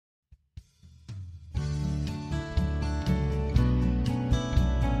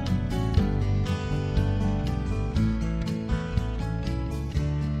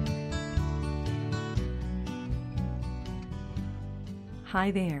Hi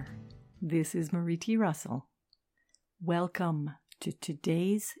there, this is Marie T. Russell. Welcome to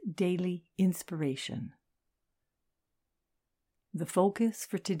today's Daily Inspiration. The focus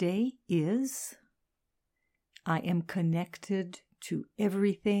for today is I am connected to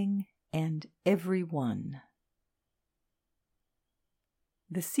everything and everyone.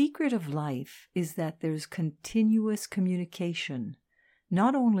 The secret of life is that there's continuous communication,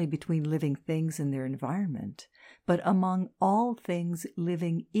 not only between living things and their environment, but among all things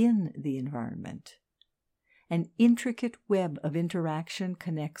living in the environment. An intricate web of interaction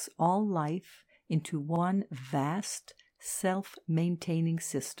connects all life into one vast, self-maintaining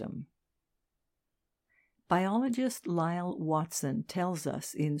system. Biologist Lyle Watson tells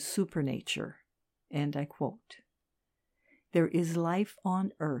us in Supernature, and I quote, "There is life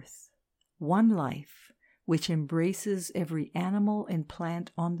on Earth, one life, which embraces every animal and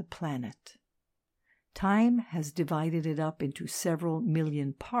plant on the planet. Time has divided it up into several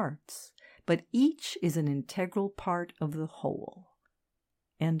million parts, but each is an integral part of the whole."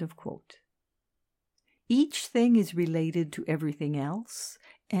 End of quote. Each thing is related to everything else,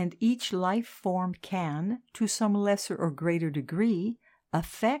 and each life form can, to some lesser or greater degree,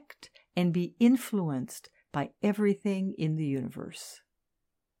 affect and be influenced by everything in the universe.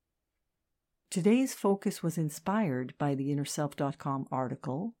 Today's focus was inspired by the InnerSelf.com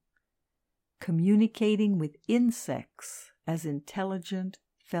article, Communicating with Insects as Intelligent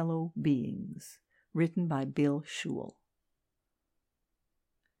Fellow Beings, written by Bill Schul.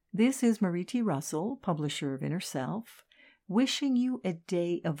 This is Marie T. Russell, publisher of Inner Self, wishing you a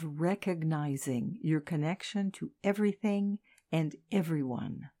day of recognizing your connection to everything and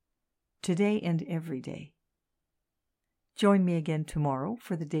everyone, today and every day. Join me again tomorrow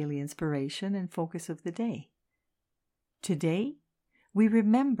for the daily inspiration and focus of the day. Today, we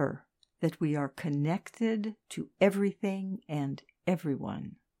remember that we are connected to everything and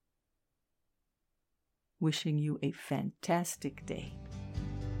everyone. Wishing you a fantastic day.